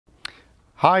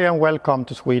Hi and welcome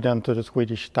to Sweden, to the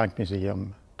Swedish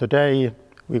Tankmuseum. Today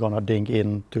we're going to dig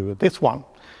into this one.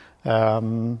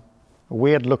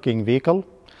 Weird looking vehicle,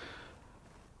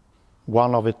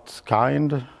 one of its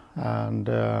kind,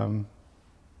 and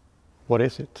what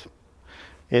is it?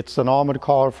 It's an armored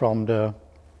car from the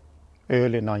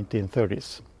early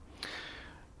 1930s.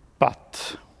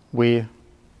 But we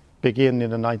begin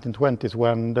in the 1920s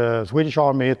when the Swedish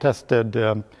Army tested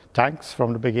tanks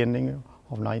from the beginning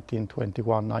of 1921,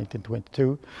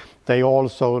 1922. They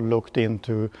also looked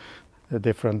into the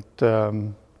different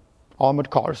armored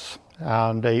cars,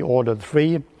 and they ordered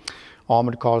 3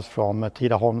 armored cars from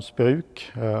Tidaholms Bruk,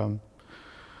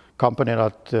 company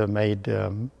that made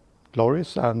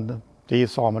lorries, and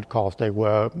these armored cars, they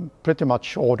were pretty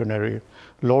much ordinary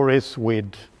lorries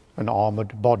with an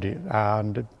armored body.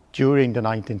 And during the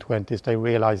 1920s they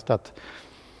realized that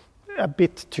a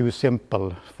bit too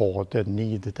simple for the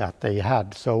need that they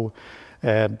had, so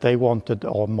they wanted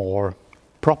a more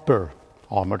proper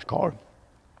armored car.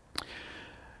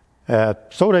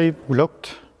 So they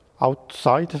looked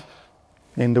outside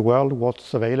in the world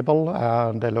what's available,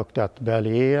 and they looked at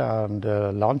Berliet and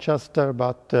Lanchester,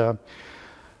 but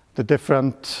the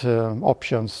different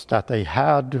options that they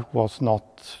had was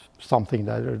not something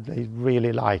that they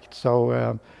really liked.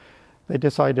 So they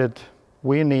decided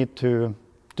we need to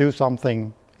do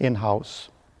something in-house,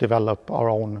 develop our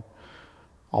own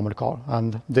armored car,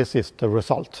 and this is the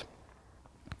result.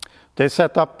 They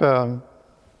set up a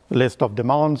list of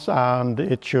demands, and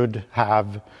it should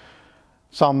have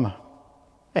some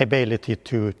ability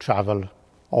to travel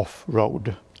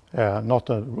off-road. Not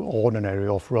an ordinary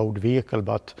off-road vehicle,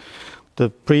 but the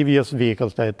previous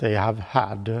vehicles that they have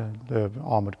had, the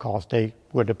armored cars, they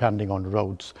were depending on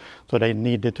roads. So they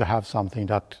needed to have something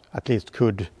that at least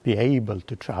could be able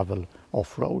to travel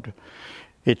off-road.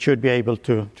 It should be able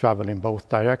to travel in both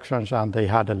directions, and they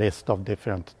had a list of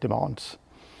different demands.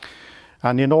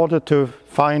 And in order to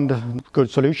find a good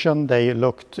solution, they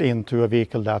looked into a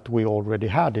vehicle that we already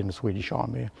had in the Swedish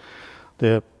Army,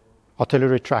 the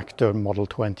artillery tractor model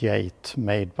 28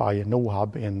 made by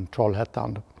Nohab in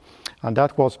Trollhättan. And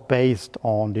that was based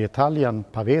on the Italian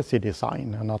Pavesi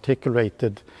design, an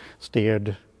articulated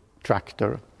steered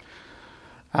tractor.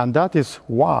 And that is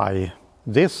why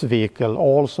this vehicle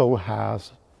also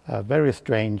has a very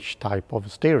strange type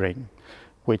of steering,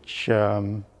 which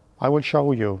I will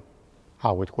show you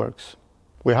how it works.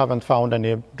 We haven't found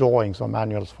any drawings or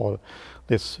manuals for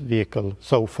this vehicle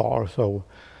so far, so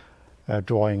a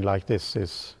drawing like this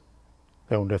is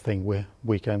the only thing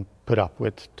we can put up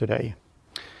with today.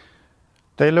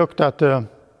 They looked at the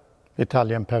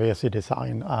Italian Pavesi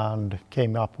design and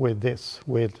came up with this,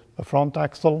 with a front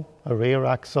axle, a rear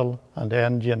axle, and the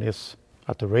engine is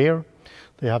at the rear.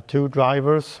 They have 2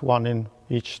 drivers, one in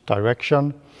each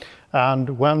direction,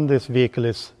 and when this vehicle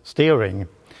is steering,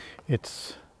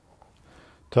 it's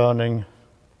turning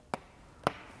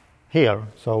here,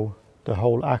 so the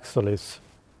whole axle is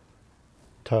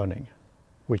turning,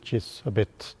 which is a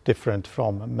bit different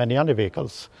from many other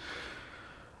vehicles.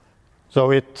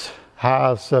 So it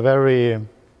has a very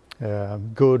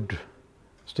good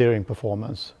steering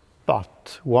performance,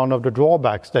 but one of the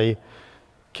drawbacks they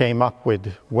came up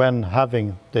with when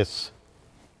having this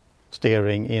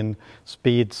steering in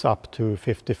speeds up to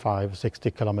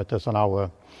 55-60 kilometers an hour,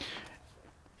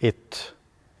 it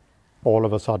all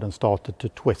of a sudden started to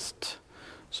twist.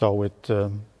 So it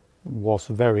was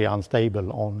very unstable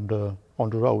on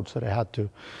the road, so they had to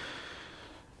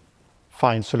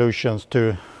find solutions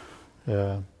to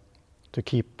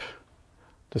keep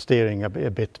the steering a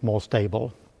bit more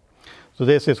stable. So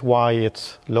this is why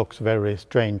it looks very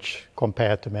strange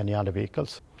compared to many other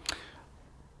vehicles.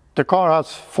 The car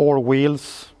has 4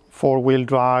 wheels, 4-wheel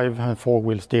drive and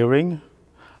 4-wheel steering,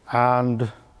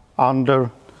 and under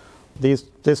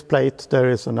this plate there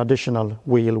is an additional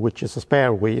wheel, which is a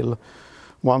spare wheel.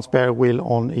 1 spare wheel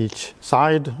on each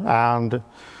side, and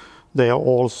they are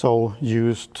also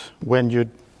used when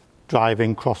you're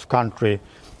driving cross-country.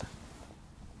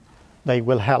 They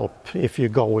will help if you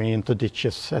go into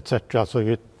ditches, etc., so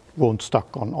you won't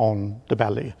stuck on the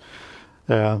belly.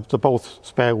 So both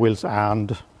spare wheels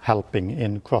and helping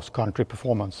in cross-country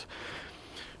performance.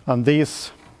 And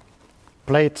these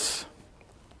plates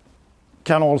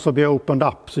can also be opened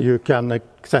up, so you can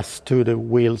access to the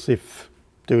wheels if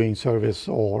doing service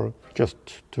or just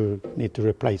to need to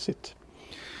replace it.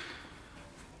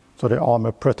 So the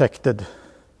armor protected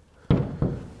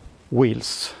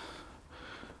wheels.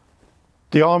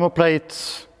 The armor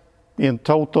plates in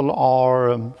total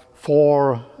are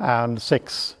 4 and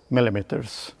 6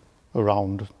 millimeters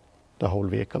around the whole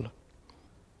vehicle.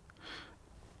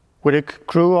 With a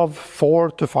crew of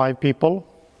 4 to 5 people,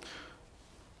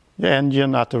 the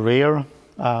engine at the rear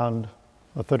and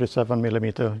a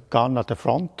 37mm gun at the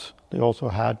front. They also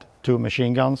had 2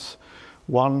 machine guns,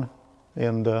 one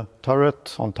in the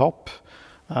turret on top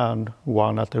and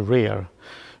one at the rear.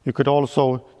 You could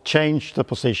also change the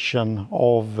position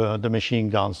of the machine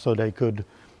guns so they could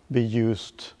be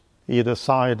used either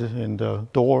side in the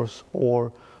doors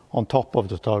or on top of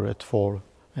the turret for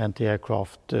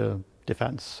anti-aircraft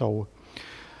defense. So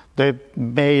they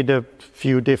made a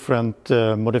few different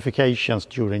modifications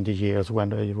during the years when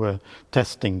they were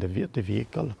testing the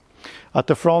vehicle. At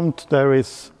the front there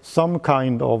is some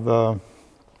kind of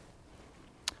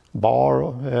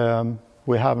bar.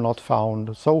 We have not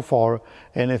found so far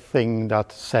anything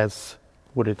that says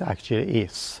what it actually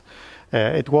is.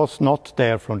 It was not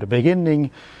there from the beginning,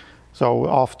 so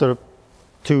after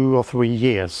 2 or 3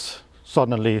 years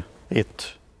suddenly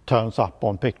it turns up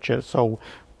on pictures, so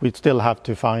we still have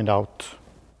to find out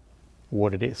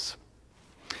what it is.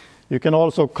 You can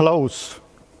also close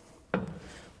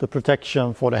the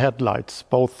protection for the headlights,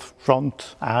 both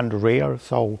front and rear,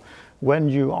 so when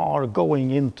you are going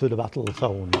into the battle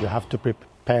zone, you have to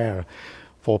prepare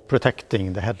for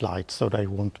protecting the headlights so they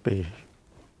won't be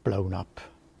blown up.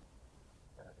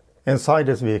 Inside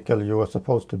this vehicle, you are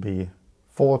supposed to be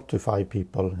 4 to 5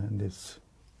 people in this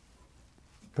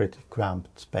pretty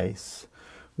cramped space,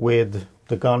 with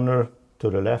the gunner to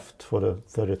the left for the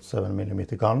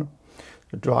 37mm gun,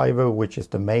 the driver, which is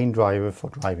the main driver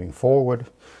for driving forward,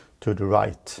 to the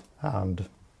right. And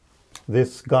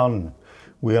this gun,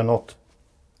 we are not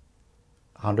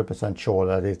 100% sure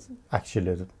that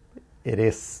it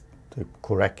is the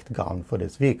correct gun for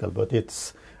this vehicle, but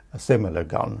it's a similar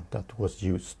gun that was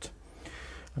used.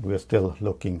 And we are still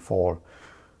looking for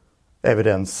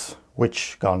evidence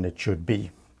which gun it should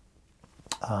be.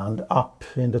 And up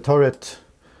in the turret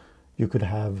you could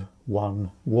have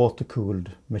one water-cooled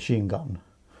machine gun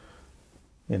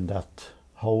in that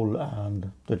hole,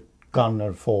 and the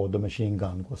gunner for the machine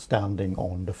gun was standing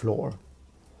on the floor.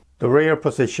 The rear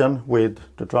position with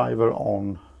the driver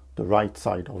on the right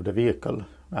side of the vehicle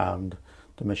and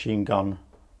the machine gun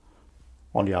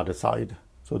on the other side.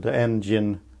 So the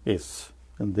engine is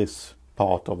in this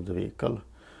part of the vehicle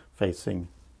facing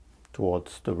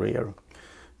towards the rear.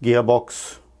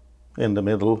 Gearbox in the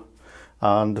middle,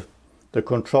 and the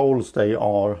controls, they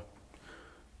are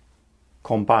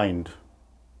combined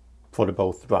for the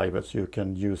both drivers. You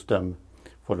can use them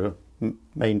for the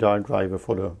main driver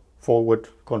for the forward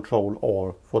control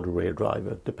or for the rear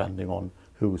driver, depending on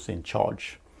who's in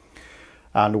charge.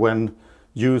 And when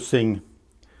using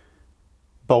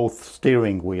both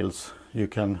steering wheels, you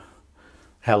can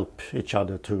help each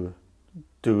other to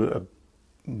do a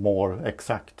more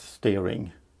exact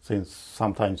steering, since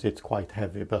sometimes it's quite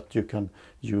heavy, but you can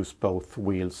use both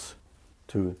wheels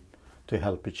to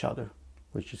help each other,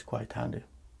 which is quite handy.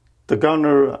 The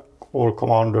gunner or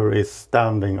commander is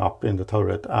standing up in the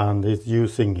turret and is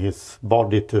using his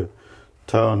body to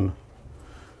turn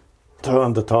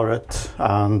the turret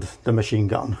and the machine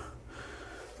gun,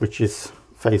 which is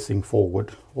facing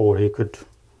forward, or he could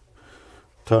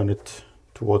turn it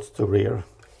towards the rear.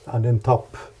 And in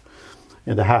top,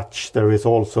 in the hatch, there is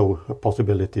also a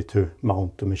possibility to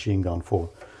mount the machine gun for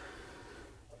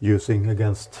using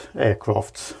against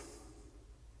aircrafts.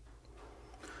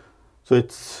 So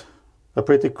it's a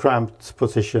pretty cramped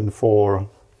position for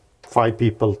 5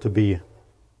 people to be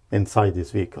inside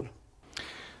this vehicle.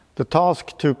 The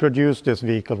task to produce this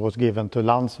vehicle was given to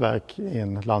Landsverk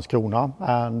in Landskrona,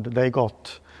 and they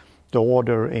got the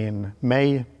order in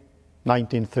May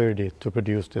 1930 to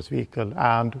produce this vehicle.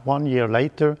 And 1 year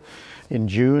later, in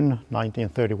June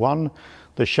 1931,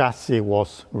 the chassis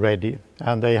was ready,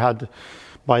 and they had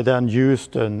by then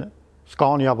used a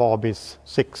Scania-Vabis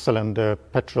 6-cylinder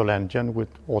petrol engine with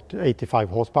 85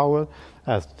 horsepower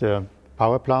as the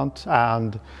power plant,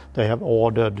 and they have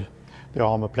ordered the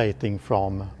armor plating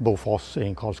from Bofors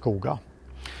in Karlskoga.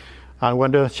 And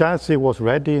when the chassis was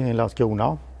ready in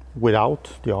Landskrona without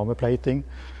the armor plating,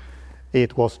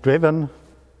 it was driven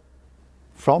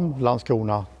from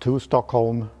Landskrona to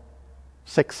Stockholm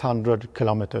 600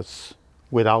 kilometers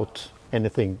without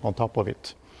anything on top of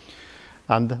it.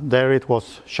 And there it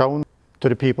was shown to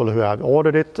the people who had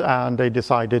ordered it, and they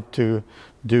decided to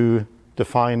do the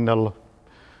final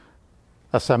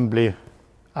assembly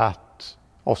at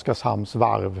Oskarshamns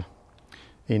Varv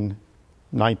in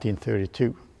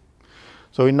 1932.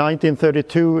 So in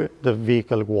 1932 the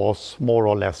vehicle was more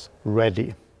or less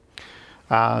ready,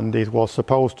 and it was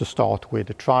supposed to start with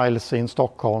the trials in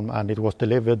Stockholm, and it was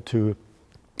delivered to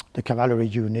the cavalry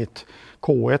unit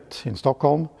K1 in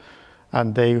Stockholm,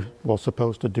 and they were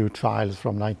supposed to do trials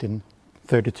from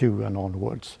 1932 and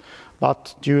onwards.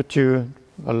 But due to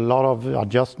a lot of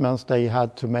adjustments they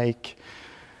had to make,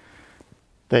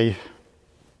 they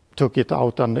took it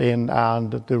out and in,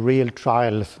 and the real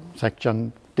trial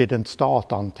section didn't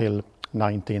start until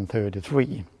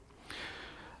 1933.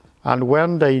 And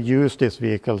when they used these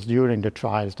vehicles during the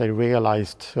trials, they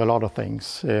realized a lot of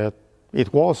things.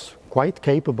 It was quite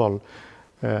capable,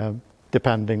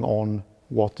 depending on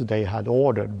what they had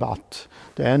ordered, but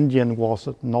the engine was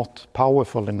not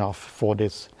powerful enough for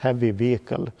this heavy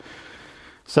vehicle.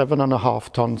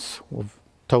 7.5 tons of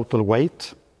total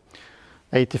weight,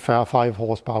 85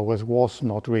 horsepower was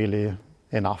not really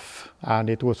enough, and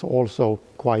it was also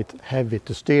quite heavy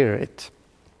to steer it.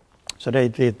 So they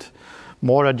did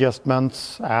more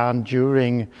adjustments, and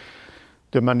during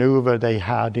the maneuver they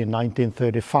had in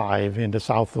 1935 in the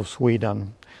south of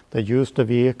Sweden, they used the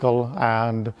vehicle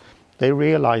and they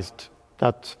realized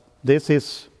that this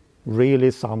is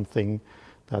really something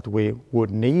that we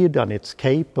would need, and it's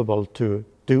capable to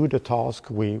do the task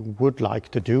we would like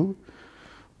to do.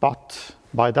 But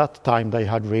by that time they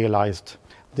had realized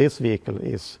this vehicle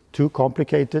is too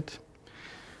complicated,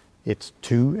 it's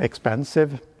too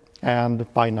expensive, and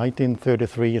by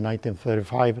 1933 and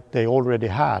 1935 they already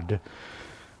had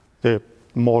the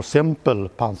more simple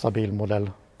Pansarbil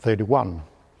model 31,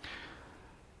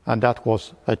 and that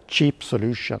was a cheap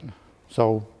solution.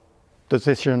 So the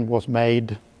decision was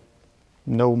made,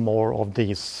 no more of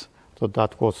these, so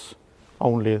that was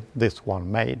only this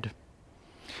one made.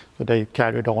 So they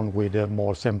carried on with a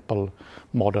more simple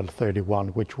model 31,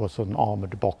 which was an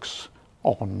armored box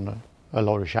on a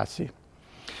lorry chassis.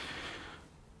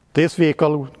 This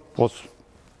vehicle was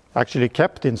actually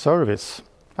kept in service,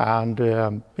 and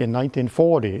in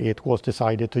 1940 it was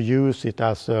decided to use it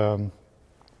as a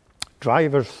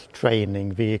driver's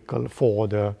training vehicle for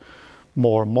the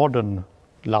more modern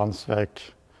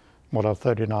Landsverk model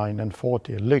 39 and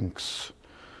 40 Lynx,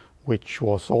 which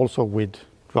was also with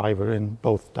driver in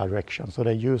both directions. So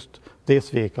they used this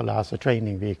vehicle as a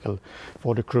training vehicle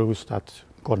for the crews that's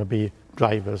going to be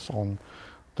drivers on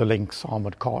the Lynx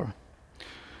armored car.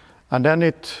 And then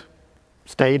it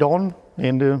stayed on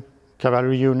in the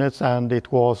cavalry units, and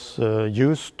it was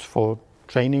used for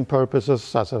training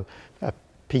purposes as a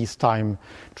peacetime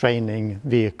training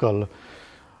vehicle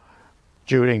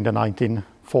during the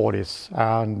 1940s.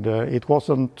 And it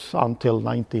wasn't until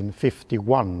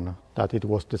 1951 that it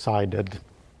was decided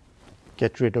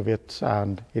get rid of it,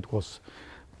 and it was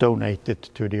donated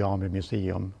to the Army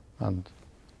Museum, and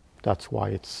that's why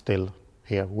it's still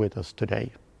here with us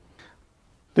today.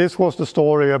 This was the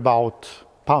story about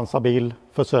Pansarbil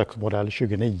försöksmodell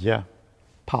 29,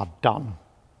 Paddan,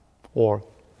 or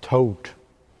Toad.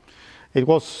 It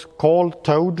was called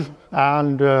Toad,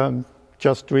 and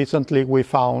just recently we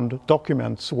found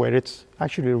documents where it's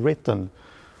actually written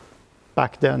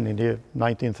back then in the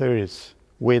 1930s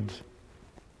with,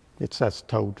 it says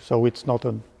Toad. So it's not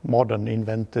a modern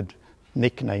invented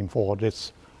nickname for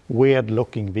this weird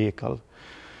looking vehicle.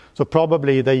 So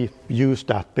probably they used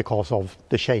that because of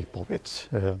the shape of it.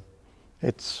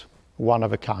 It's one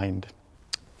of a kind.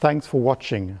 Thanks for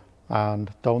watching,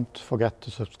 and don't forget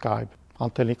to subscribe.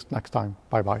 Until next time,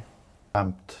 bye bye.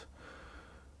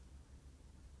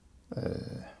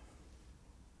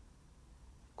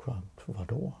 Cramped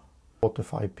vadå?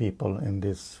 45 people in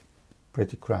this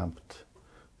pretty cramped.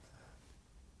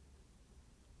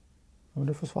 Men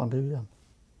det försvann det igen.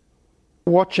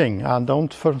 Watching, and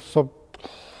don't